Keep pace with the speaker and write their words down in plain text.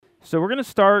So we're going to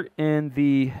start in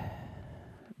the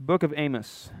book of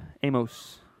Amos,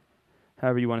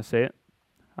 however you want to say it.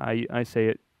 I say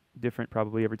it different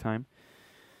probably every time.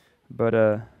 But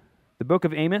the book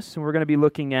of Amos, and we're going to be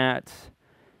looking at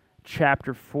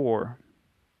chapter 4.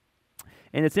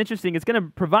 And it's interesting, it's going to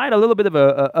provide a little bit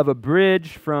of a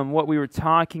bridge from what we were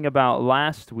talking about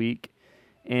last week.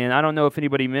 And I don't know if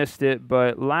anybody missed it,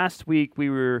 but last week we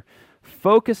were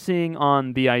focusing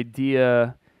on the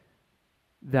idea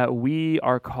that we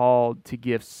are called to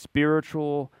give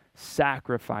spiritual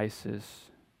sacrifices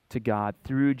to God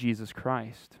through Jesus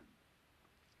Christ.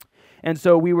 And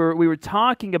so we were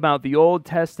talking about the Old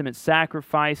Testament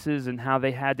sacrifices and how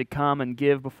they had to come and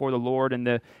give before the Lord, and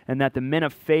that the men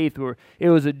of faith it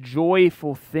was a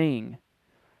joyful thing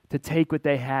to take what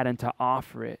they had and to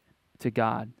offer it to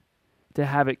God, to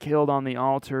have it killed on the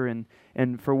altar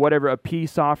and for whatever, a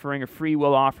peace offering, a free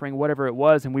will offering, whatever it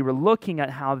was. And we were looking at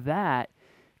how that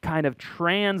kind of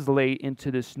translate into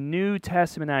this New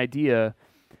Testament idea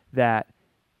that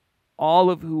all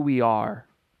of who we are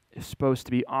is supposed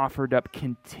to be offered up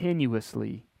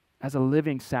continuously as a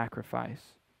living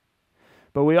sacrifice.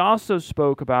 But we also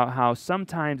spoke about how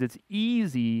sometimes it's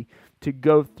easy to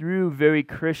go through very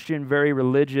Christian, very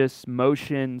religious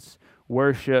motions,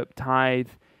 worship, tithe,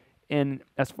 and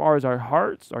as far as our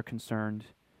hearts are concerned,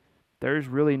 there's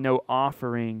really no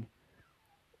offering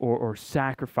or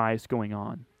sacrifice going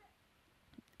on.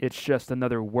 It's just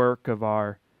another work of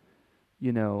our,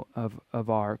 of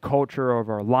our culture, of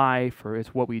our life, or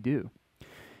it's what we do.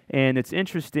 And it's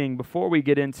interesting, before we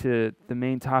get into the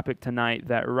main topic tonight,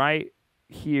 that right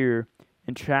here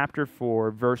in chapter 4,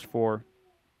 verse 4,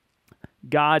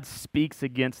 God speaks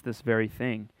against this very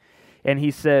thing. And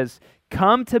he says,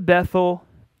 "Come to Bethel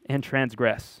and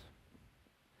transgress."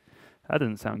 That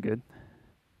doesn't sound good.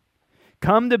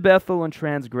 Come to Bethel and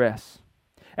transgress.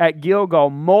 At Gilgal,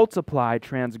 multiply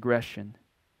transgression.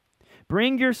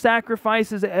 Bring your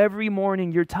sacrifices every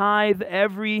morning, your tithe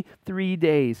every 3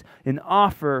 days, and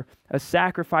offer a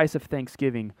sacrifice of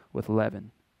thanksgiving with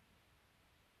leaven.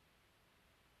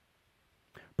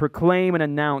 Proclaim and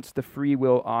announce the free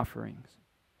will offerings.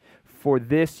 For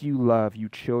this you love, you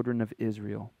children of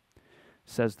Israel,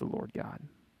 says the Lord God.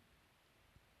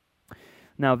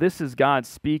 Now, this is God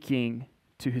speaking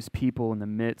to his people in the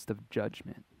midst of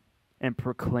judgment and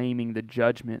proclaiming the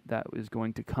judgment that is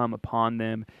going to come upon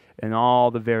them in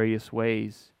all the various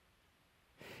ways.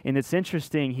 And it's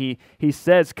interesting, he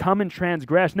says, come and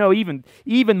transgress. No,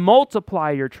 even multiply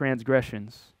your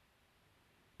transgressions,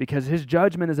 because his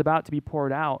judgment is about to be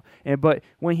poured out. But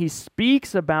when he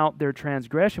speaks about their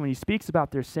transgression, when he speaks about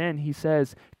their sin, he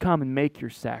says, come and make your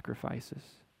sacrifices.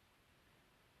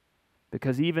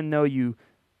 Because even though you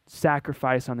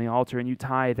sacrifice on the altar and you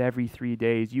tithe every 3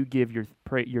 days, you give your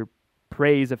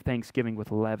praise of thanksgiving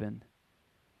with leaven.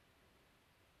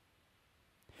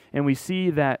 And we see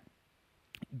that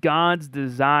God's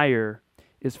desire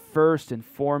is first and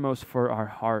foremost for our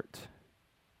heart.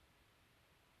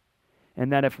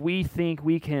 And that if we think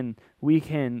we can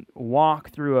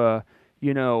walk through a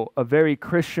very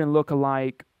Christian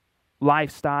look-alike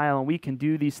lifestyle, and we can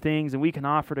do these things, and we can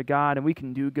offer to God, and we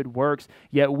can do good works,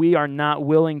 yet we are not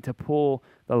willing to pull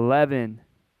the leaven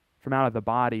from out of the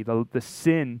body, the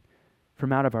sin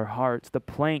from out of our hearts, the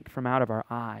plank from out of our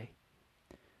eye.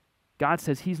 God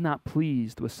says he's not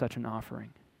pleased with such an offering.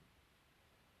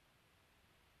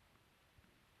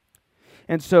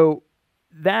 And so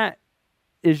that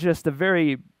is just a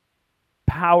very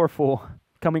powerful,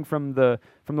 coming from the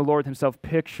Lord himself,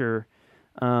 picture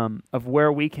of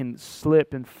where we can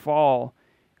slip and fall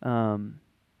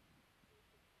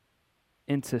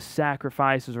into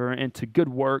sacrifices or into good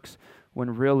works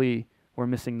when really we're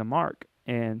missing the mark.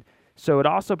 And so it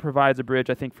also provides a bridge,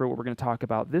 I think, for what we're going to talk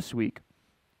about this week.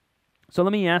 So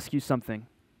let me ask you something.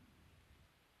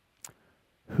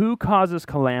 Who causes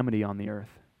calamity on the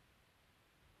earth?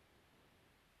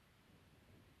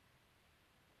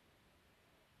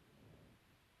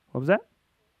 What was that?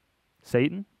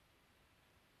 Satan?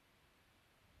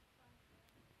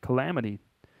 Calamity,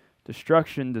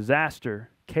 destruction, disaster,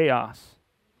 chaos.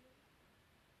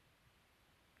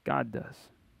 God does.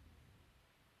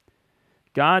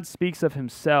 God speaks of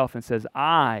himself and says,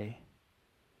 I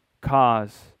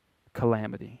cause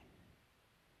calamity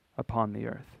upon the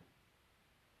earth.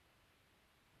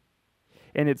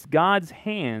 And it's God's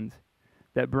hand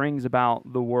that brings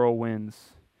about the whirlwinds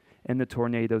and the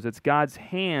tornadoes. It's God's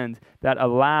hand that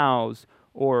allows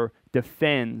or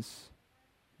defends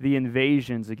the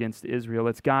invasions against Israel.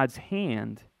 It's God's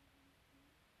hand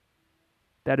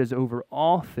that is over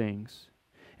all things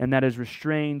and that is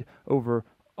restrained over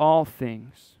all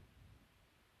things.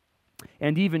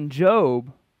 And even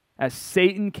Job, as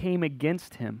Satan came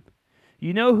against him,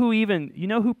 you know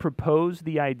who proposed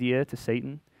the idea to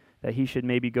Satan that he should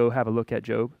maybe go have a look at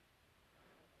Job?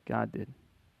 God did.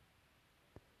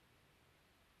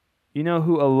 You know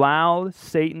who allowed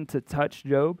Satan to touch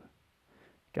Job?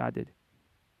 God did.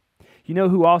 You know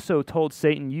who also told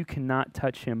Satan, you cannot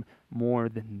touch him more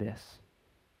than this?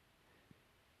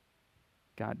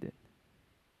 God did.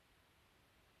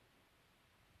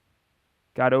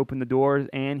 God opened the doors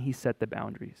and he set the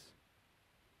boundaries.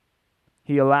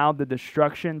 He allowed the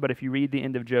destruction, but if you read the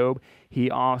end of Job, he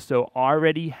also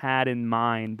already had in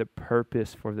mind the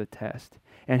purpose for the test.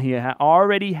 And he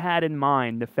already had in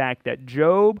mind the fact that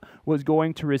Job was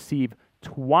going to receive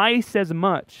twice as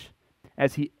much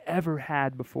as he ever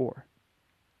had before.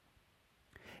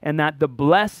 And that the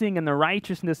blessing and the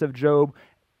righteousness of Job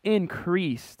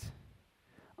increased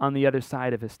on the other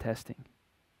side of his testing.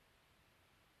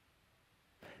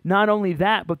 Not only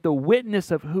that, but the witness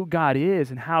of who God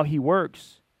is and how he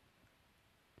works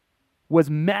was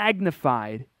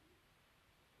magnified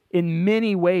in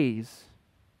many ways,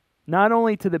 not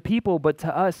only to the people, but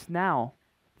to us now,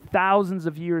 thousands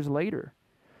of years later.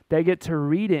 They get to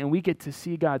read it and we get to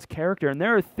see God's character. And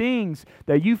there are things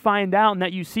that you find out and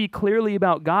that you see clearly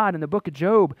about God in the book of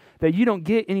Job that you don't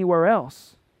get anywhere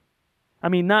else. I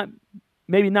mean,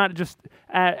 maybe not just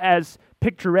as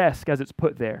picturesque as it's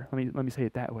put there. Let me say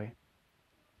it that way.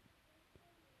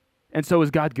 And so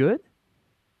is God good?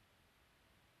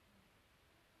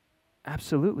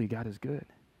 Absolutely, God is good.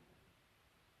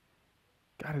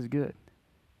 God is good.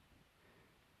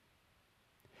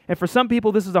 And for some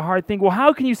people, this is a hard thing. Well,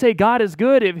 how can you say God is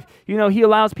good if, he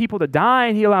allows people to die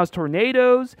and he allows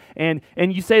tornadoes and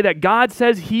you say that God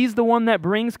says he's the one that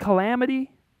brings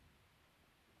calamity?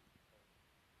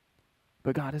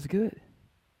 But God is good.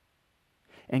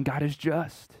 And God is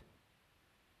just.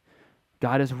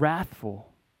 God is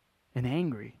wrathful and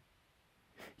angry.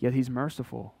 Yet he's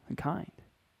merciful and kind.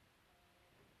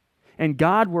 And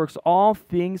God works all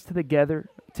things together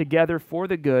for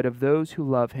the good of those who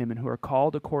love him and who are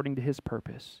called according to his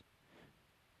purpose.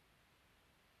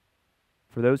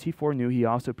 For those he foreknew, he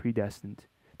also predestined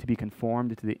to be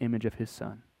conformed to the image of his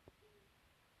Son.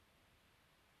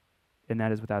 And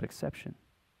that is without exception.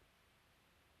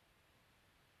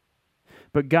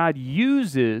 But God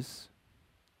uses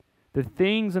the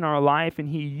things in our life, and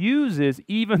he uses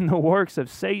even the works of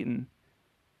Satan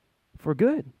for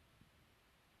good.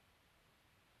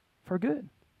 For good.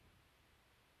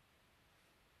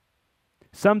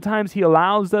 Sometimes he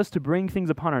allows us to bring things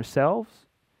upon ourselves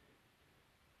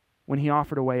when he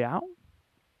offered a way out.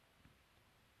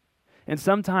 And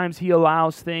sometimes he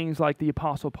allows things like the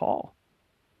Apostle Paul,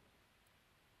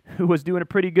 who was doing a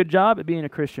pretty good job at being a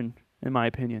Christian, in my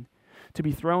opinion, to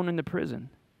be thrown into prison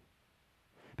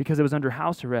because it was under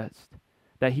house arrest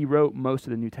that he wrote most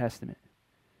of the New Testament,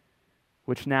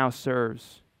 which now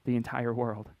serves the entire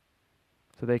world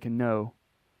so they can know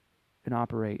and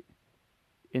operate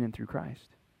in and through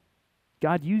Christ.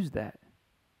 God used that.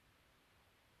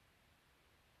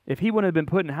 If he wouldn't have been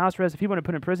put in house arrest, if he wouldn't have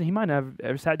put in prison, he might not have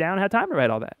ever sat down and had time to write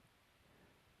all that.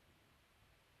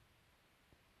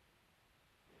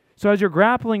 So as you're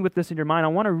grappling with this in your mind, I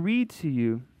want to read to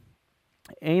you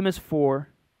Amos 4,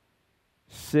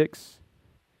 6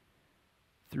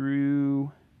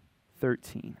 through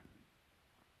 13.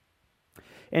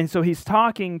 And so he's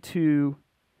talking to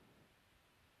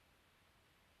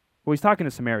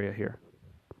Samaria here.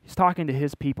 He's talking to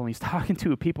his people, and he's talking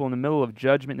to a people in the middle of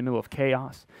judgment, in the middle of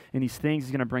chaos, and these things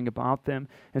he's going to bring about them.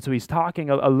 And so he's talking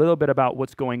a little bit about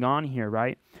what's going on here,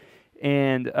 right?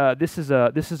 And this is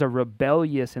a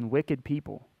rebellious and wicked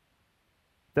people,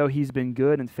 though he's been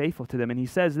good and faithful to them. And he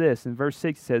says this, in verse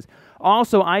 6, he says,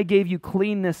 "Also I gave you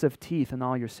cleanness of teeth in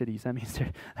all your cities." That means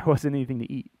there wasn't anything to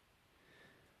eat.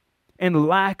 "And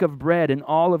lack of bread in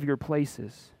all of your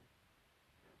places."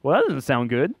 Well, that doesn't sound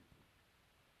good.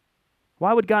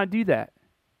 Why would God do that?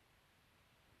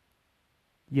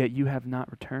 "Yet you have not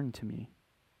returned to me,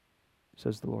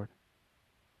 says the Lord."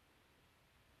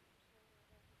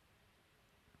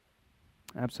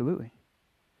 Absolutely.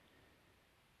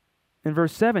 In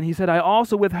verse 7, he said, "I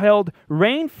also withheld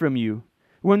rain from you.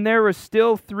 When there were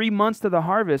still 3 months to the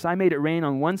harvest, I made it rain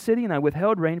on one city, and I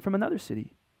withheld rain from another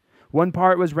city. One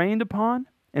part was rained upon,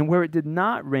 and where it did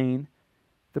not rain,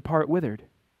 the part withered.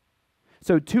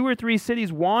 So 2 or 3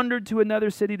 cities wandered to another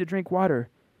city to drink water,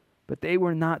 but they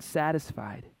were not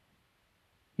satisfied.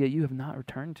 Yet you have not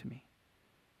returned to me,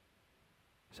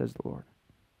 says the Lord.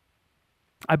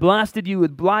 I blasted you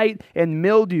with blight and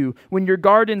mildew when your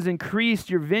gardens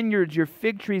increased, your vineyards, your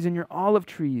fig trees, and your olive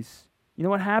trees. You know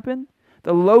what happened?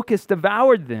 The locust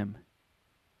devoured them,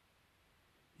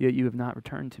 yet you have not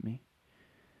returned to me,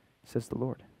 says the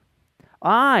Lord.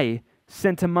 I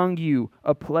sent among you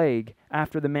a plague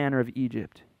after the manner of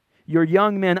Egypt. Your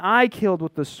young men I killed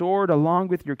with the sword along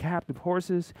with your captive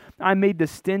horses. I made the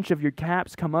stench of your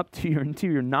caps come up to into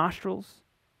your nostrils,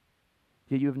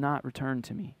 yet you have not returned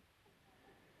to me,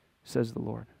 says the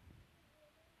Lord.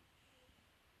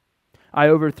 I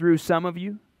overthrew some of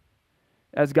you,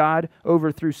 as God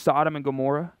overthrew Sodom and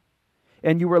Gomorrah,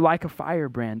 and you were like a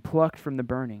firebrand plucked from the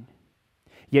burning,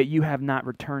 yet you have not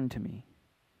returned to me,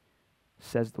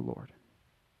 says the Lord.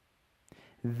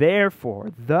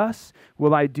 Therefore, thus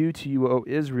will I do to you, O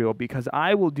Israel, because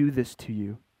I will do this to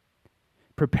you.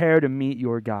 Prepare to meet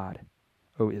your God,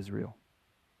 O Israel.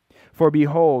 For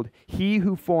behold, he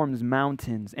who forms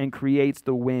mountains and creates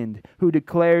the wind, who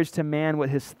declares to man what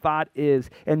his thought is,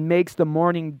 and makes the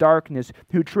morning darkness,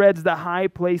 who treads the high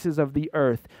places of the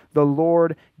earth, the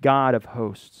Lord God of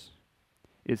hosts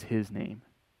is his name.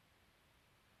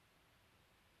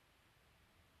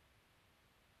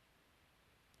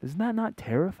 Isn't that not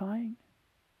terrifying?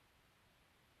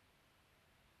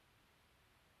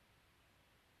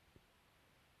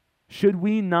 Should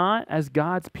we not, as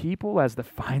God's people, as the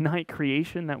finite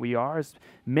creation that we are, as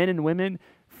men and women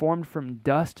formed from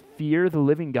dust, fear the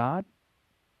living God?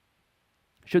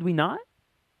 Should we not?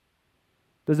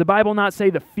 Does the Bible not say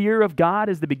the fear of God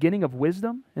is the beginning of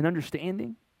wisdom and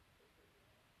understanding?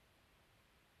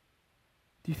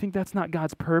 Do you think that's not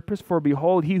God's purpose? For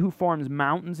behold, he who forms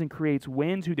mountains and creates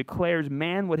winds, who declares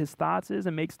man what his thoughts is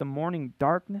and makes the morning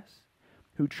darkness,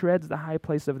 who treads the high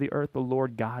place of the earth, the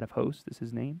Lord God of hosts is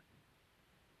his name.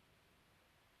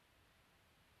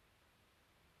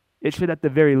 It should at the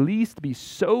very least be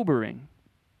sobering.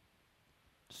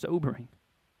 Sobering.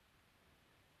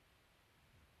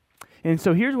 And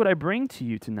so here's what I bring to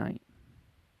you tonight.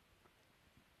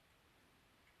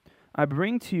 I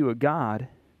bring to you a God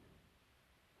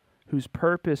whose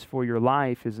purpose for your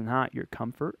life is not your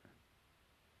comfort,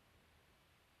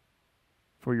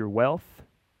 for your wealth,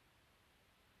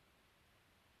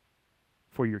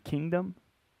 for your kingdom,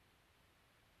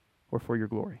 or for your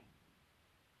glory.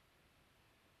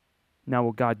 Now,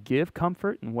 will God give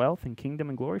comfort and wealth and kingdom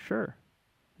and glory? Sure.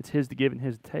 It's his to give and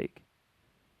his to take.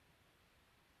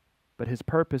 But his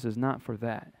purpose is not for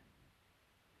that.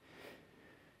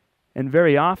 And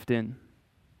very often,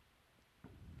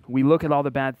 we look at all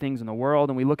the bad things in the world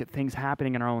and we look at things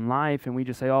happening in our own life and we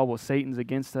just say, oh, well, Satan's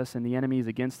against us and the enemy is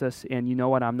against us. And you know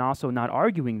what? I'm also not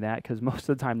arguing that because most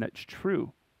of the time that's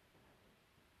true.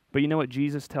 But you know what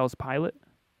Jesus tells Pilate?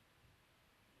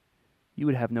 You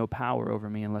would have no power over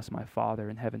me unless my Father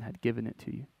in heaven had given it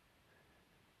to you.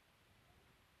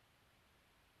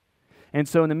 And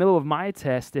so in the middle of my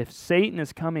test, if Satan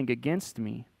is coming against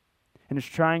me and is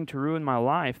trying to ruin my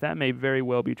life, that may very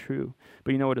well be true.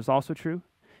 But you know what is also true?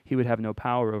 He would have no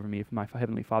power over me if my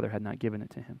Heavenly Father had not given it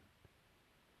to him.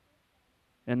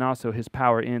 And also his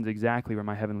power ends exactly where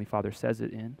my Heavenly Father says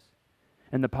it ends.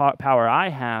 And the power I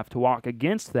have to walk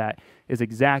against that is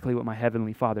exactly what my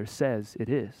Heavenly Father says it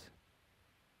is.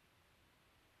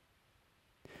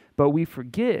 But we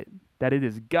forget that it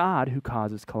is God who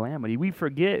causes calamity. We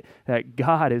forget that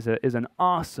God is an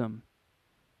awesome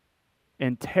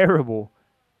and terrible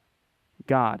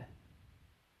God.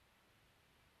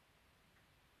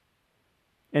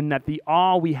 And that the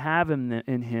awe we have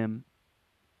in him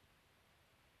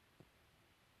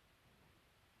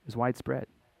is widespread.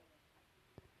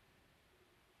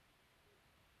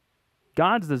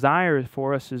 God's desire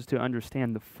for us is to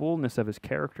understand the fullness of his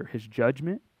character, his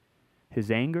judgment, his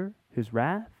anger, his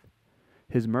wrath,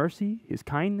 his mercy, his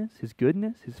kindness, his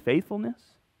goodness, his faithfulness.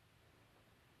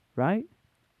 Right?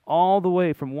 All the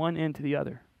way from one end to the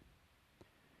other.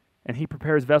 And he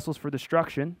prepares vessels for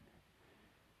destruction.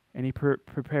 And he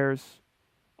prepares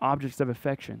objects of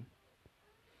affection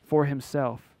for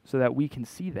himself so that we can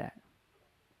see that.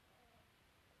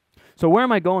 So where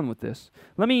am I going with this?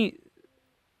 Let me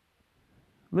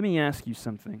ask you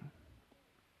something.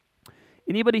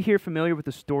 Anybody here familiar with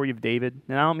the story of David?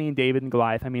 And I don't mean David and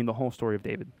Goliath. I mean the whole story of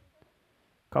David.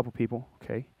 A couple people,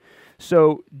 okay.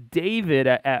 So David,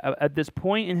 at this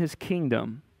point in his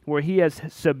kingdom, where he has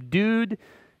subdued,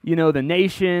 the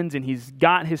nations, and he's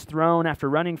got his throne after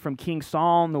running from King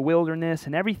Saul in the wilderness,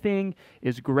 and everything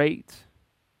is great,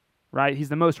 right? He's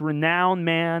the most renowned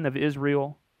man of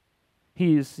Israel.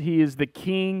 He is the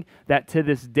king that to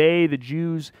this day the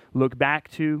Jews look back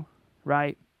to,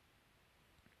 right?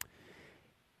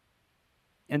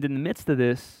 And in the midst of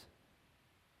this,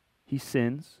 he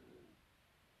sins.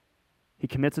 He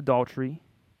commits adultery.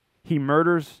 He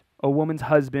murders a woman's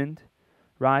husband,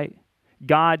 right?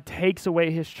 God takes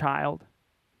away his child.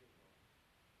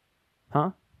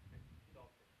 Huh?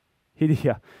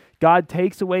 Yeah. God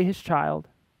takes away his child,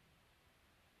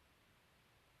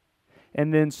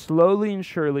 and then slowly and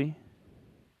surely,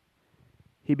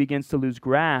 he begins to lose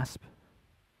grasp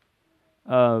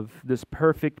of this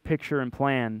perfect picture and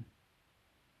plan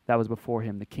that was before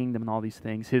him, the kingdom and all these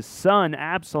things. His son,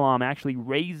 Absalom, actually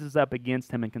raises up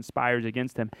against him and conspires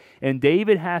against him. And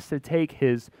David has to take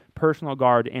his personal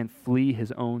guard and flee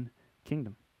his own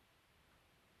kingdom.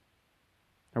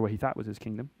 Or what he thought was his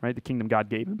kingdom, right? The kingdom God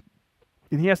gave him.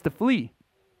 And he has to flee.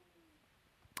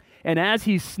 And as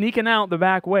he's sneaking out the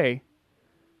back way,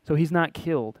 so he's not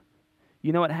killed,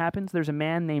 you know what happens? There's a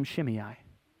man named Shimei.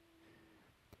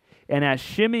 And as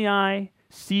Shimei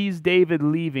sees David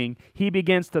leaving, he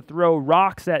begins to throw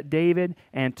rocks at David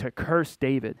and to curse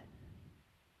David.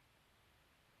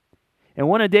 And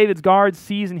one of David's guards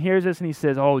sees and hears this, and he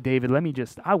says, "Oh, David,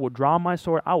 I will draw my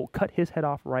sword. I will cut his head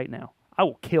off right now. I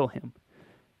will kill him."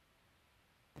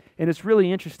 And it's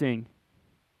really interesting.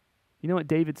 You know what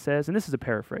David says? And this is a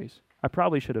paraphrase. I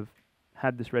probably should have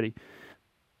had this ready.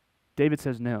 David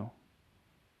says, "No.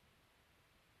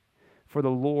 For the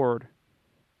Lord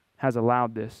has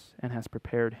allowed this and has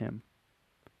prepared him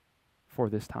for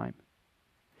this time."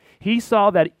 He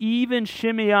saw that even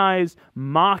Shimei's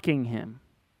mocking him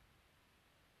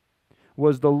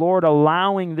was the Lord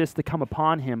allowing this to come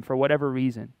upon him for whatever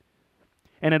reason.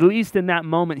 And at least in that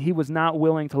moment, he was not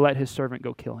willing to let his servant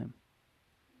go kill him.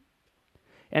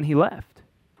 And he left.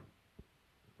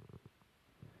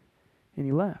 And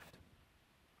he left.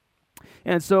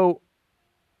 And so,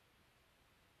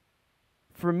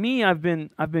 for me, I've been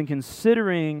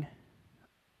considering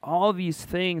all these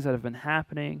things that have been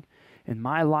happening in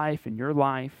my life, in your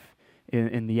life,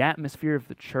 in the atmosphere of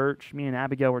the church. Me and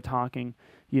Abigail were talking,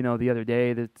 the other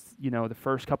day that, the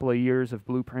first couple of years of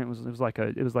Blueprint was like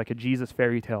a Jesus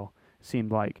fairy tale,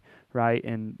 seemed like, right?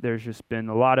 And there's just been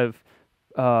a lot of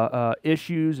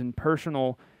issues and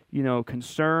personal,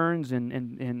 concerns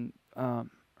and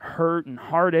hurt and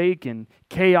heartache and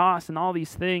chaos and all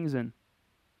these things. And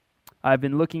I've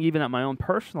been looking even at my own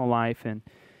personal life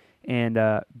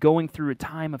and going through a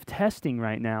time of testing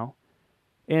right now.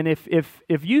 And if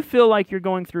you feel like you're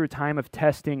going through a time of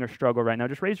testing or struggle right now,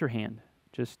 just raise your hand.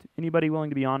 Just anybody willing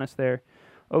to be honest there?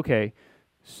 Okay,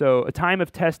 so a time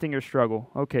of testing or struggle.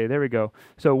 Okay, there we go.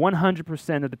 So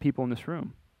 100% of the people in this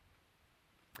room.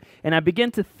 And I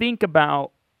begin to think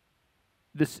about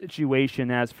the situation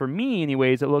as, for me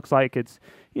anyways, it looks like it's,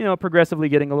 progressively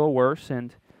getting a little worse.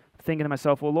 And thinking to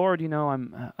myself, well, Lord,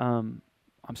 I'm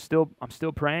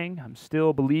still praying. I'm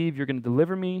still believe you're going to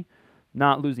deliver me,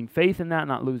 not losing faith in that,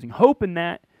 not losing hope in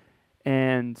that.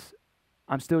 And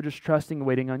I'm still just trusting and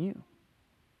waiting on you.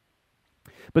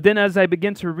 But then as I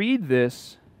begin to read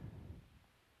this,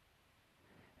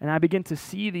 and I begin to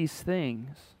see these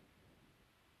things,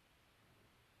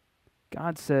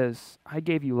 God says, I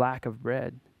gave you lack of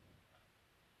bread.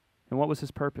 And what was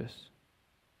his purpose?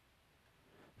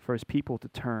 For his people to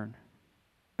turn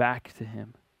back to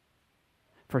him.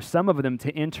 For some of them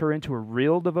to enter into a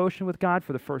real devotion with God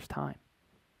for the first time.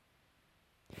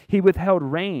 He withheld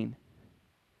rain.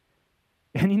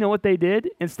 And you know what they did?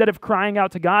 Instead of crying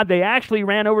out to God, they actually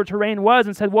ran over to rain was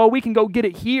and said, well, we can go get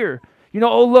it here.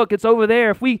 Oh, look, it's over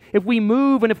there. If we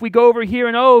move and if we go over here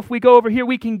and if we go over here,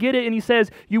 we can get it. And he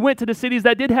says, you went to the cities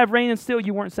that did have rain and still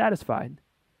you weren't satisfied.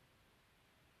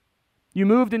 You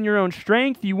moved in your own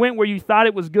strength. You went where you thought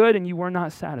it was good and you were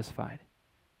not satisfied.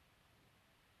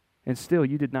 And still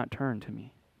you did not turn to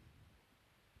me.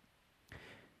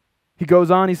 He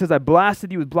goes on, he says, I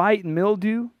blasted you with blight and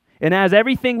mildew. And as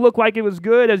everything looked like it was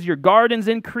good, as your gardens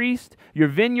increased, your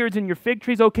vineyards and your fig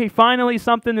trees, okay, finally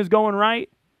something is going right,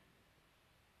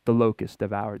 the locust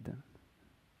devoured them.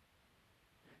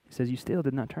 He says, you still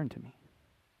did not turn to me.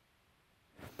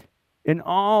 And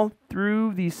all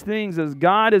through these things, as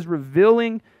God is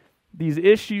revealing these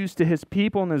issues to his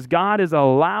people, and as God is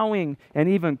allowing and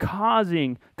even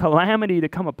causing calamity to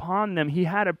come upon them, he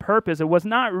had a purpose. It was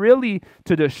not really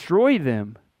to destroy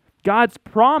them. God's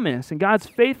promise and God's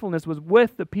faithfulness was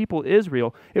with the people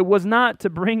Israel. It was not to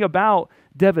bring about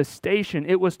devastation.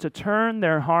 It was to turn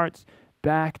their hearts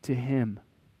back to him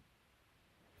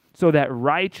so that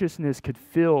righteousness could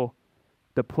fill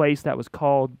the place that was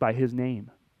called by his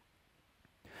name,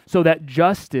 so that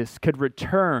justice could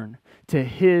return to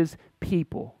his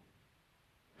people,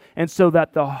 and so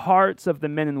that the hearts of the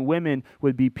men and women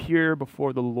would be pure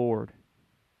before the Lord.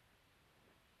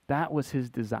 That was his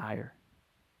desire.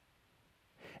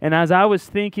 And as I was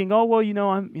thinking,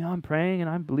 I'm praying and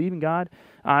I'm believing God,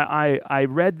 I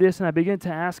read this and I began to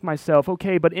ask myself,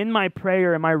 okay, but in my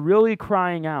prayer, am I really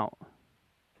crying out?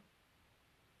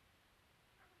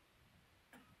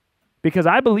 Because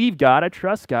I believe God, I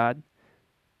trust God.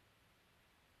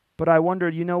 But I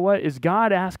wondered, you know what? Is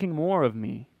God asking more of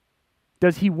me?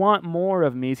 Does he want more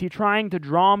of me? Is he trying to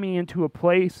draw me into a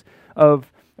place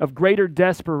of greater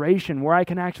desperation where I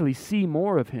can actually see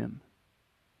more of him?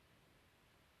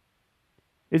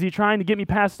 Is he trying to get me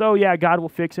past, oh yeah, God will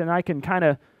fix it, and I can kind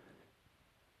of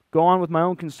go on with my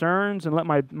own concerns and let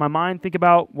my mind think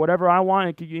about whatever I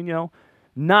want,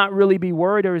 not really be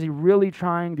worried? Or is he really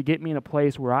trying to get me in a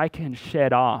place where I can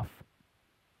shed off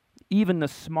even the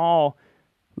small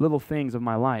little things of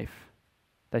my life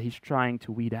that he's trying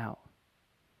to weed out?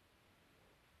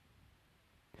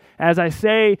 As I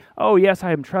say, oh yes,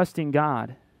 I am trusting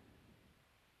God,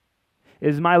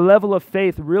 is my level of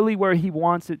faith really where he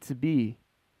wants it to be?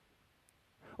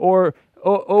 Or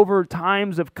over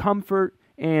times of comfort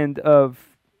and of,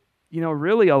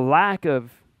 really a lack of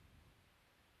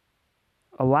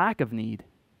need.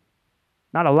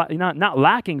 Not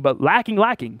lacking, but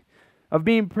lacking of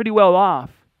being pretty well off.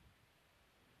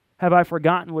 Have I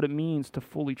forgotten what it means to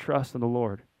fully trust in the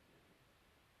Lord?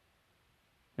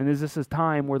 And is this a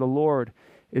time where the Lord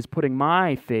is putting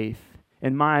my faith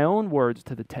and my own words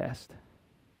to the test?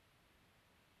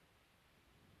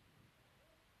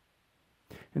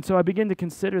 And so I begin to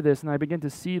consider this, and I begin to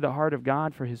see the heart of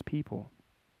God for his people.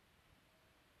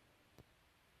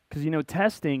 Because,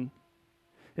 testing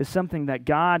is something that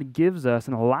God gives us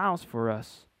and allows for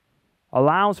us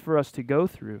to go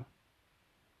through.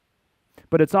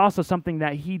 But it's also something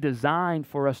that he designed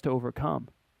for us to overcome.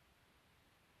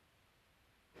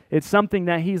 It's something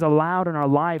that he's allowed in our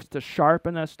lives to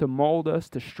sharpen us, to mold us,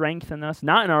 to strengthen us,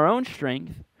 not in our own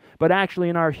strength, but actually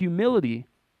in our humility.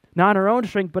 Not in our own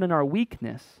strength, but in our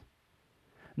weakness.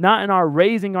 Not in our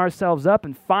raising ourselves up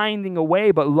and finding a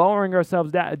way, but lowering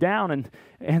ourselves down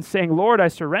and saying, Lord, I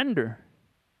surrender.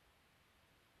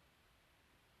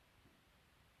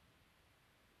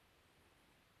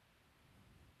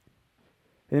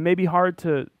 And it may be hard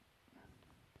to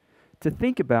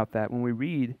think about that when we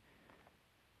read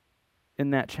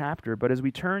in that chapter, but as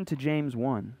we turn to James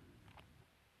 1,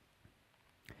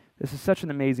 this is such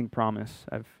an amazing promise.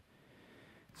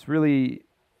 It's really,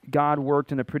 God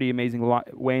worked in a pretty amazing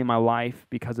way in my life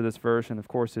because of this verse, and of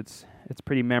course it's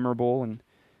pretty memorable,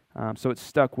 and so it's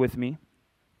stuck with me.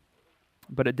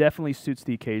 But it definitely suits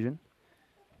the occasion.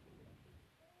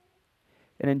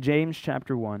 And in James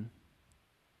chapter 1,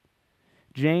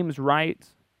 James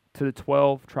writes to the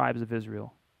 12 tribes of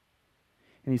Israel,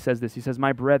 and he says this, he says,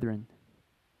 "My brethren,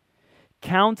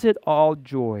 count it all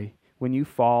joy when you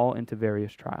fall into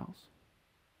various trials."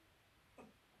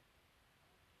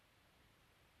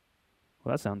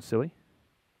 Well, that sounds silly.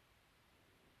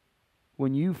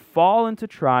 When you fall into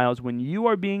trials, when you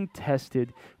are being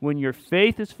tested, when your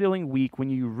faith is feeling weak, when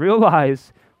you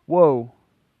realize, whoa,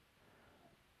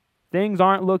 things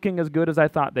aren't looking as good as I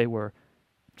thought they were,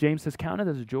 James says, count it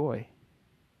as joy.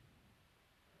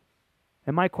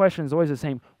 And my question is always the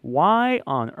same. Why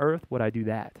on earth would I do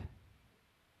that?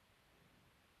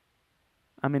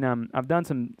 I mean, I've done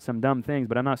some dumb things,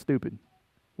 but I'm not stupid.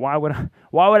 Why would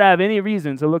I have any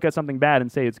reason to look at something bad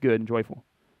and say it's good and joyful?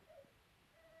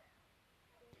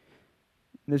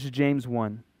 This is James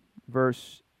 1,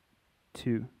 verse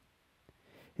 2.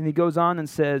 And he goes on and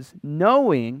says,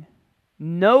 knowing,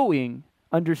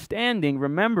 understanding,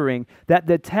 remembering that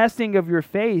the testing of your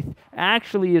faith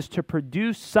actually is to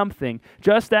produce something.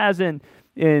 Just as in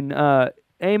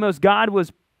Amos, God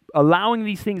was allowing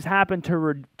these things happen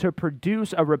to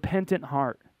produce a repentant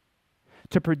heart,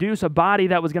 to produce a body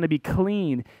that was going to be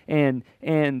clean and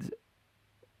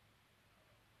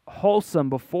wholesome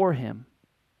before him.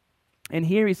 And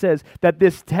here he says that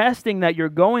this testing that you're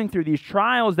going through, these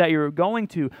trials that you're going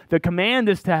to, the command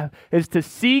is to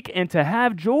seek and to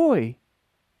have joy.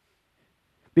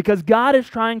 Because God is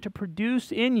trying to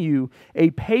produce in you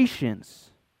a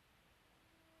patience.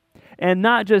 And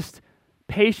not just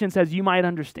patience as you might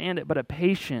understand it, but a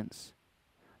patience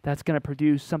that's going to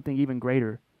produce something even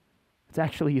greater. It's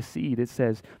actually a seed. It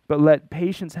says, "But let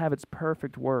patience have its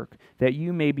perfect work, that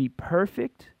you may be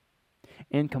perfect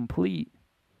and complete,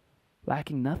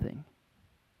 lacking nothing."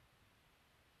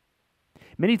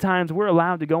 Many times we're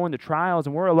allowed to go into trials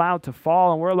and we're allowed to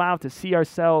fall and we're allowed to see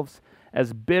ourselves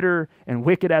as bitter and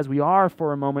wicked as we are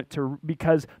for a moment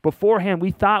because beforehand we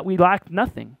thought we lacked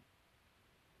nothing.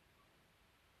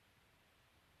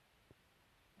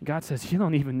 God says, you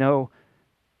don't even know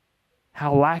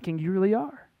how lacking you really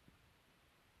are.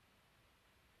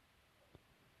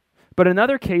 But in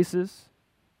other cases,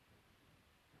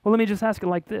 well, let me just ask it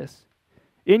like this.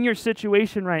 In your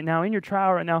situation right now, in your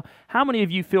trial right now, how many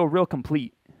of you feel real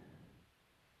complete?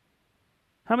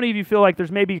 How many of you feel like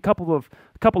there's maybe a couple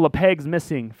of pegs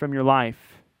missing from your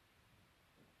life?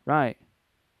 Right.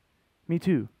 Me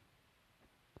too.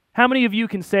 How many of you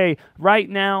can say right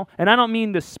now, and I don't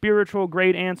mean the spiritual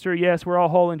great answer, yes, we're all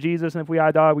whole in Jesus, and if we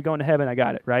all die, we go into heaven, I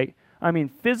got it, right? I mean,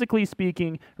 physically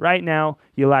speaking, right now,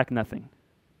 you lack nothing.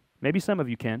 Maybe some of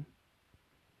you can,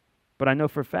 but I know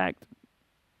for a fact,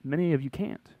 many of you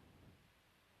can't.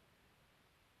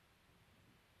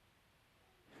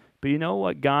 But you know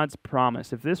what God's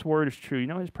promise, if this word is true, you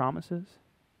know what his promise is?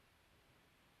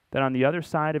 That on the other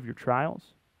side of your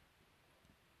trials,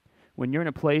 when you're in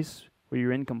a place where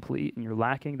you're incomplete and you're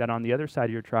lacking, that on the other side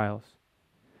of your trials,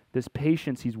 this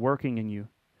patience he's working in you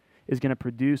is going to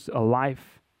produce a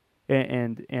life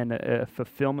and a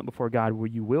fulfillment before God where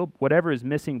you will, whatever is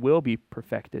missing will be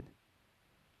perfected.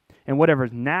 And whatever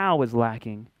now is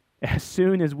lacking, as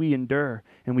soon as we endure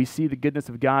and we see the goodness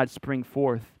of God spring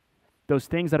forth, those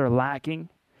things that are lacking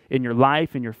in your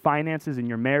life, in your finances, in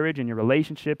your marriage, in your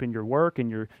relationship, in your work, in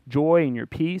your joy, in your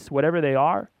peace, whatever they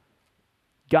are,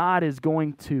 God is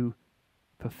going to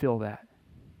fulfill that.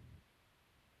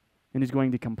 And he's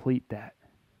going to complete that.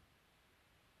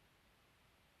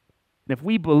 And if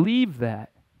we believe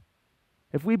that,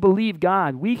 if we believe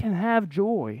God, we can have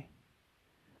joy.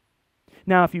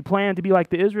 Now, if you plan to be like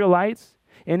the Israelites,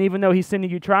 and even though he's sending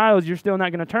you trials, you're still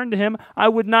not going to turn to him, I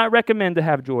would not recommend to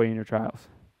have joy in your trials.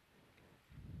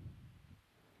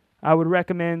 I would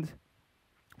recommend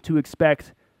to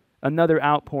expect another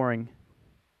outpouring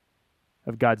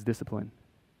of God's discipline.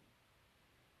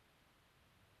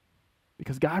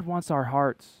 Because God wants our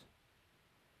hearts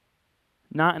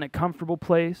not in a comfortable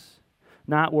place,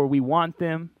 not where we want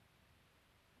them,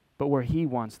 but where he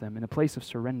wants them, in a place of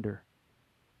surrender,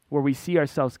 where we see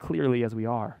ourselves clearly as we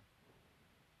are.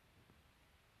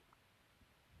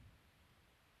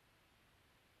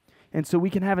 And so we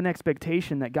can have an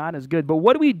expectation that God is good. But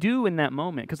what do we do in that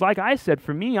moment? Because like I said,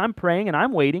 for me, I'm praying and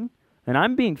I'm waiting and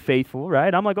I'm being faithful,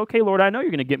 right? I'm like, okay, Lord, I know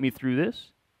you're going to get me through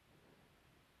this.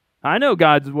 I know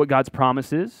what God's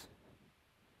promise is.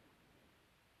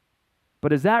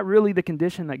 But is that really the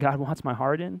condition that God wants my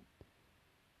heart in?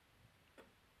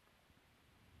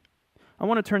 I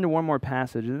want to turn to one more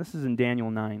passage, and this is in Daniel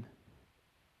 9.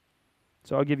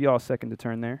 So I'll give you all a second to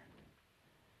turn there,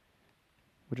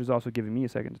 which is also giving me a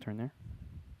second to turn there.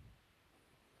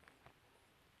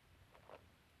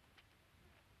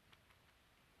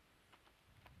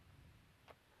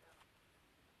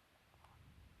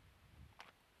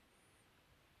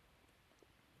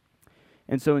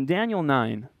 And so in Daniel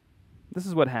 9, this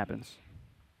is what happens.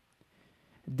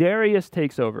 Darius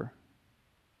takes over,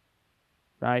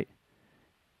 right?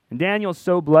 And Daniel's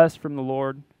so blessed from the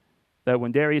Lord that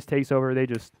when Darius takes over, they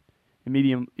just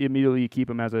immediately keep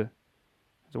him as a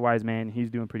wise man. He's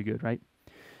doing pretty good, right?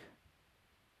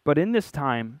 But in this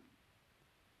time,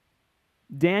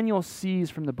 Daniel sees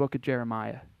from the book of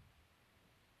Jeremiah.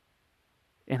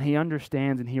 And he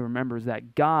understands and he remembers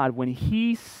that God, when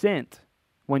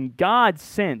God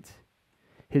sent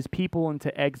his people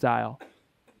into exile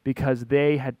because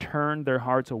they had turned their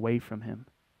hearts away from him,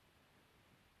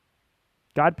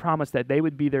 God promised that they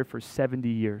would be there for 70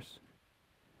 years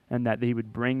and that he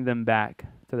would bring them back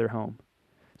to their home.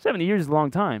 70 years is a long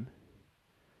time.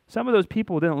 Some of those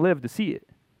people didn't live to see it.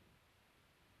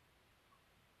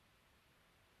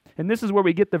 And this is where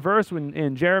we get the verse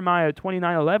in Jeremiah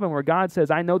 29:11 where God says,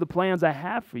 I know the plans I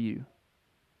have for you.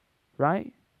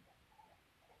 Right?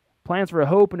 Plans for a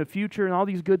hope and a future and all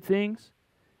these good things.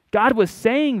 God was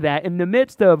saying that in the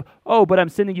midst of, oh, but I'm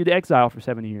sending you to exile for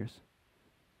 70 years.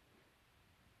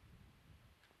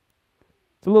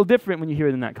 It's a little different when you hear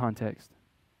it in that context.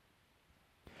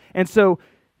 And so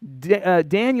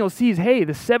Daniel sees, hey,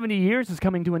 the 70 years is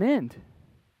coming to an end.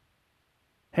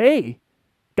 Hey,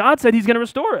 God said he's going to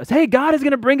restore us. Hey, God is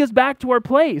going to bring us back to our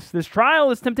place. This trial,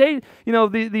 this temptation,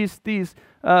 these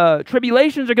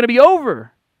tribulations are going to be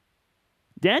over.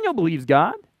 Daniel believes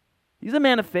God. He's a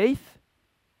man of faith.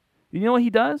 You know what he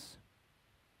does?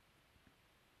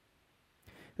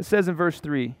 It says in verse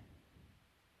 3,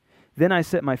 Then I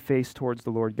set my face towards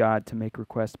the Lord God to make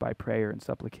request by prayer and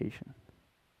supplication,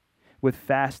 with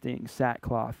fasting,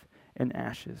 sackcloth, and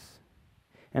ashes.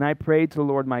 And I prayed to the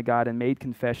Lord my God and made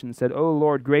confession and said, O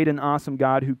Lord, great and awesome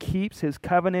God, who keeps his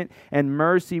covenant and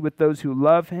mercy with those who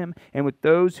love him and with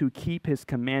those who keep his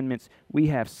commandments, we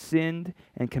have sinned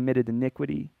and committed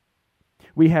iniquity.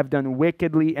 We have done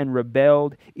wickedly and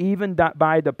rebelled, even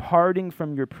by departing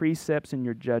from your precepts and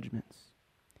your judgments.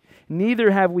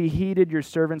 Neither have we heeded your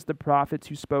servants the prophets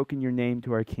who spoke in your name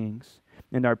to our kings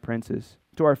and our princes,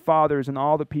 to our fathers and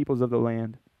all the peoples of the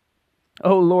land.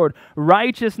 O Lord,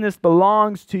 righteousness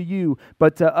belongs to you,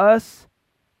 but to us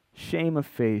shame of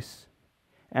face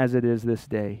as it is this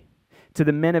day. To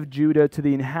the men of Judah, to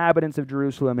the inhabitants of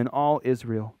Jerusalem and all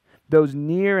Israel, those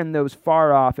near and those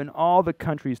far off, and all the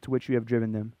countries to which you have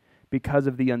driven them, because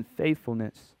of the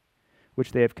unfaithfulness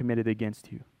which they have committed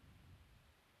against you.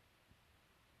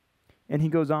 And he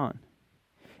goes on,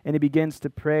 and he begins to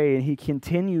pray, and he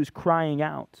continues crying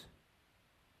out.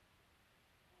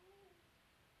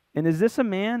 And is this a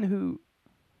man who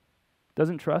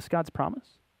doesn't trust God's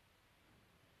promise?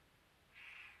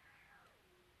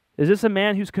 Is this a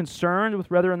man who's concerned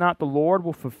with whether or not the Lord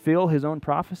will fulfill his own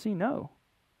prophecy? No.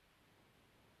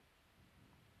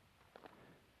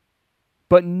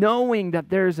 But knowing that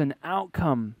there's an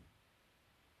outcome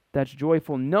that's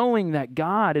joyful, knowing that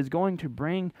God is going to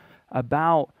bring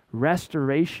about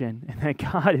restoration and that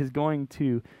God is going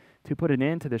to put an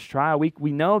end to this trial,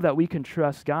 we know that we can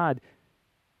trust God.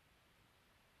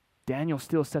 Daniel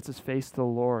still sets his face to the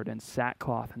Lord in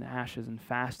sackcloth and ashes and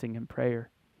fasting and prayer.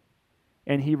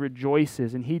 And he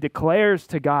rejoices and he declares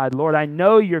to God, Lord, I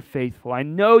know you're faithful. I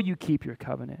know you keep your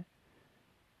covenant.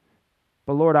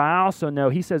 But Lord, I also know,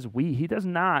 he says we. He does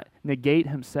not negate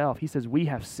himself. He says we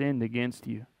have sinned against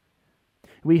you.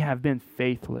 We have been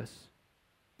faithless.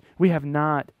 We have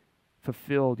not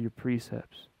fulfilled your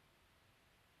precepts.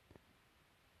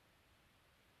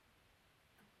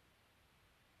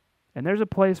 And there's a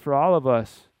place for all of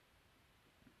us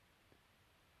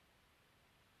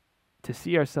to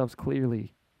see ourselves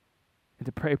clearly and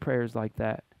to pray prayers like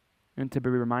that and to be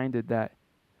reminded that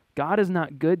God is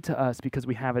not good to us because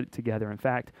we have it together. In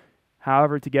fact,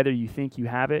 however together you think you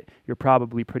have it, you're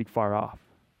probably pretty far off.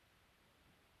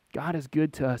 God is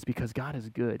good to us because God is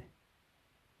good.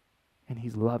 And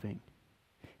he's loving.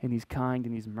 And he's kind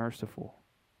and he's merciful.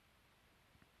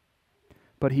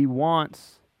 But he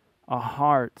wants a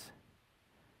heart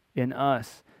in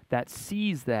us that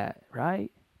sees that,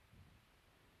 right?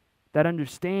 That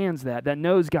understands that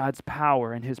knows God's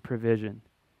power and his provision.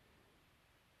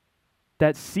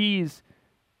 That sees,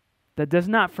 that does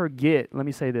not forget, let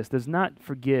me say this, does not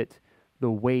forget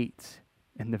the weight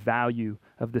and the value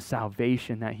of the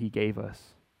salvation that he gave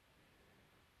us.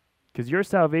 Because your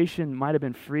salvation might have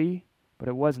been free, but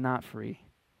it was not free.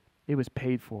 It was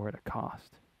paid for at a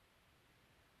cost.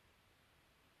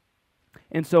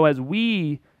 And so as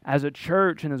we, as a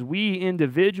church, and as we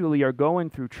individually are going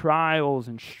through trials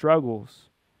and struggles,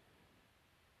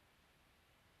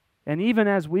 and even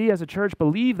as we as a church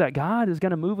believe that God is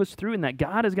going to move us through and that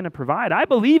God is going to provide, I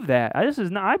believe that.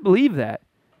 I believe that.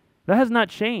 That has not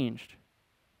changed.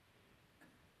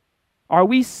 Are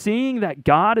we seeing that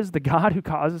God is the God who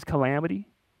causes calamity?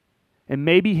 And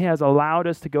maybe he has allowed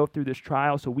us to go through this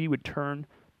trial so we would turn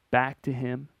back to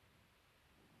him?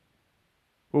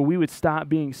 Or we would stop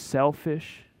being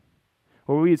selfish?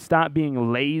 Or we would stop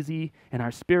being lazy in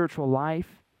our spiritual life?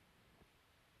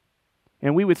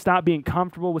 And we would stop being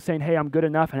comfortable with saying, hey, I'm good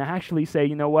enough, and actually say,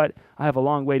 you know what, I have a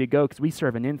long way to go because we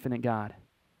serve an infinite God.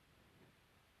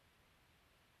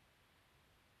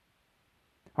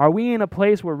 Are we in a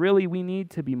place where really we need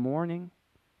to be mourning,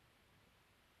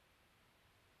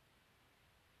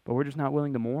 but we're just not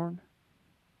willing to mourn?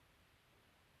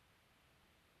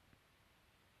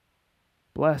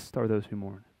 Blessed are those who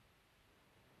mourn,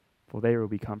 for they will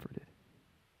be comforted.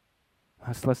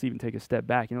 Let's even take a step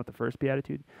back. You know what the first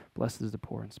beatitude? Blessed is the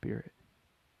poor in spirit,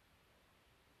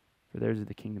 for theirs is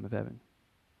the kingdom of heaven.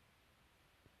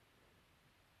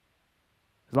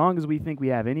 As long as we think we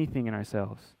have anything in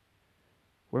ourselves,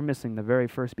 we're missing the very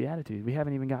first beatitude. We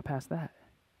haven't even got past that.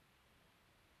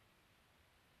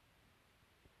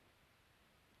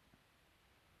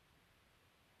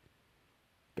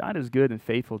 God is good and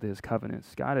faithful to his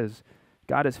covenants. God is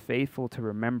faithful to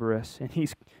remember us, and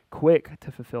he's quick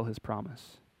to fulfill his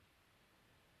promise.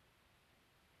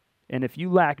 And if you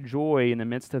lack joy in the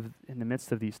midst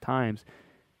of these times,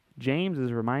 James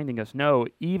is reminding us, no,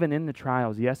 even in the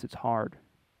trials, yes, it's hard.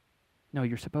 No,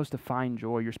 you're supposed to find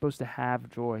joy. You're supposed to have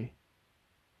joy.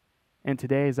 And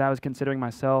today, as I was considering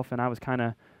myself, and I just kind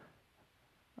of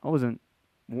was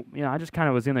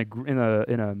in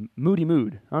a moody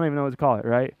mood. I don't even know what to call it,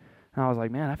 right? And I was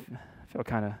like, man,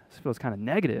 this feels kind of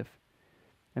negative.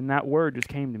 And that word just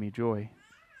came to me, joy.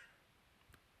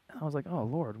 And I was like, oh,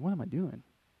 Lord, what am I doing?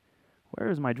 Where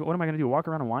is my joy? What am I going to do, walk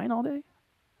around and whine all day?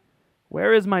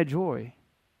 Where is my joy?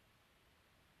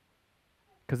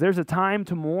 Because there's a time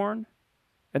to mourn,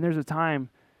 and there's a time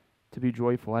to be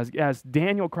joyful. As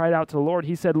Daniel cried out to the Lord,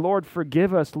 he said, Lord,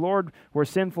 forgive us. Lord, we're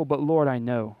sinful, but Lord, I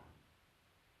know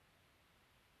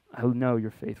you're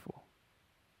faithful.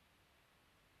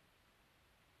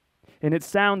 And it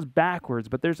sounds backwards,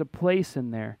 but there's a place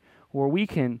in there where we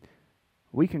can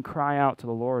we can cry out to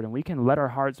the Lord and we can let our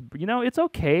hearts, it's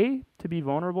okay to be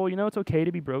vulnerable. It's okay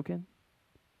to be broken.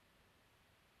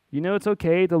 It's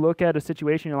okay to look at a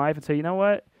situation in your life and say, you know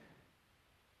what?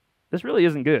 This really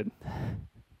isn't good.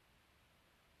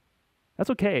 That's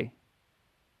okay.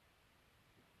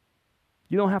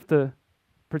 You don't have to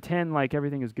pretend like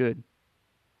everything is good.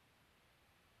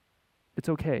 It's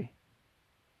okay.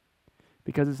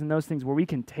 Because it's in those things where we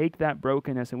can take that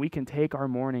brokenness and we can take our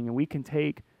mourning and we can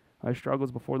take our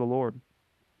struggles before the Lord.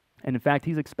 And in fact,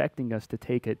 He's expecting us to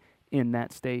take it in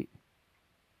that state.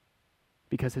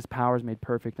 Because His power is made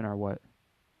perfect in our what?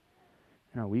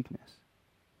 In our weakness.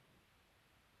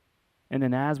 And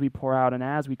then as we pour out and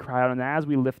as we cry out and as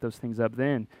we lift those things up,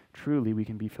 then truly we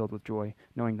can be filled with joy,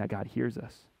 knowing that God hears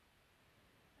us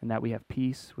and that we have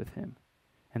peace with Him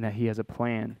and that He has a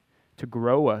plan to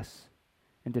grow us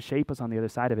and to shape us on the other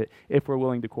side of it if we're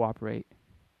willing to cooperate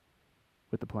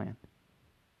with the plan.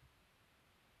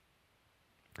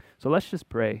 So let's just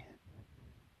pray.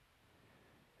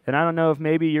 And I don't know if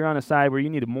maybe you're on a side where you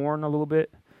need to mourn a little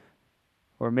bit,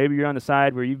 or maybe you're on the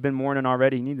side where you've been mourning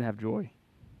already, you need to have joy.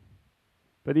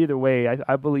 But either way,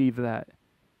 I believe that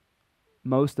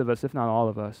most of us, if not all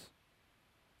of us,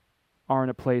 are in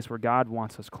a place where God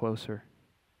wants us closer.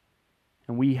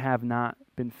 And we have not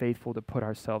been faithful to put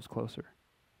ourselves closer.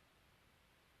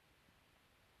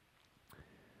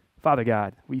 Father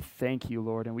God, we thank you,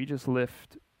 Lord, and we just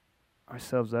lift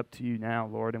ourselves up to you now,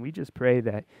 Lord, and we just pray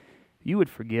that you would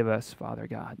forgive us, Father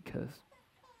God, because,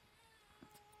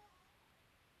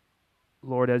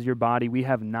 Lord, as your body, we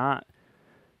have not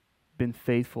been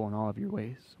faithful in all of your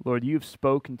ways. Lord, you've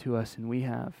spoken to us and we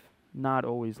have not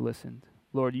always listened.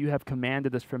 Lord, you have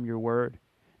commanded us from your word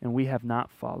and we have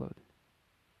not followed.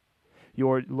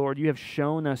 Lord, you have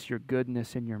shown us your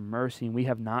goodness and your mercy and we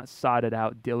have not sought it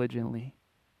out diligently.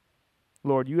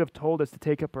 Lord, you have told us to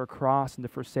take up our cross and to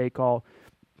forsake all,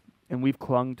 and we've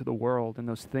clung to the world and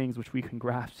those things which we can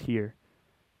grasp here.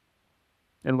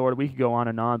 And Lord, we could go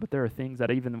on, but there are things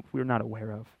that even we're not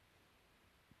aware of.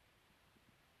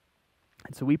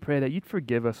 And so we pray that you'd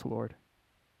forgive us, Lord,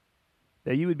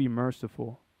 that you would be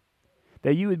merciful,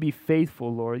 that you would be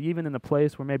faithful, Lord, even in the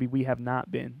place where maybe we have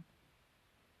not been.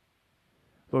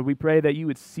 Lord, we pray that you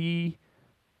would see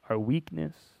our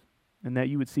weakness and that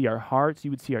you would see our hearts,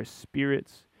 you would see our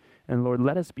spirits. And Lord,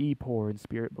 let us be poor in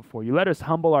spirit before you. Let us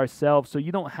humble ourselves so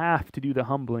you don't have to do the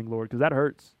humbling, Lord, because that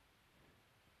hurts.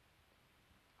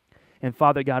 And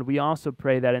Father God, we also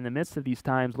pray that in the midst of these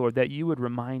times, Lord, that you would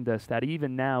remind us that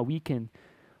even now we can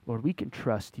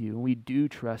trust you, and we do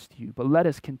trust you, but let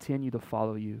us continue to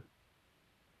follow you.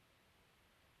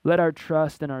 Let our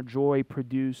trust and our joy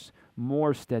produce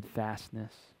more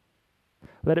steadfastness.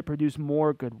 Let it produce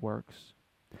more good works.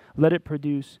 Let it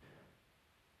produce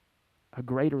a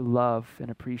greater love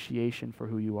and appreciation for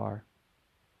who you are.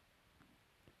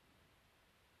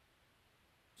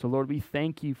 So Lord, we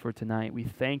thank you for tonight. We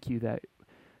thank you that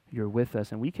you're with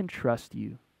us and we can trust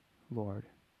you, Lord,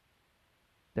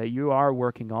 that you are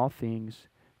working all things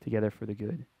together for the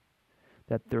good,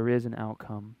 that there is an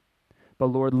outcome. But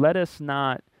Lord, let us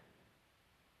not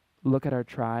look at our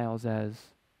trials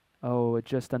as, oh, it's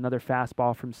just another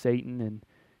fastball from Satan and,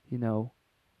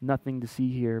 nothing to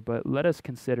see here. But let us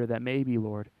consider that maybe,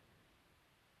 Lord,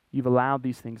 you've allowed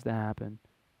these things to happen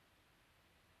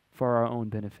for our own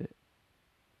benefit.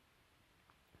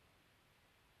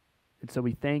 And so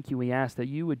we thank you. We ask that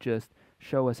you would just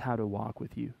show us how to walk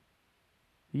with you.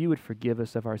 You would forgive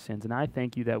us of our sins. And I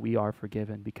thank you that we are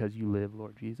forgiven because you live,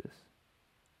 Lord Jesus.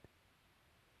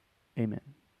 Amen.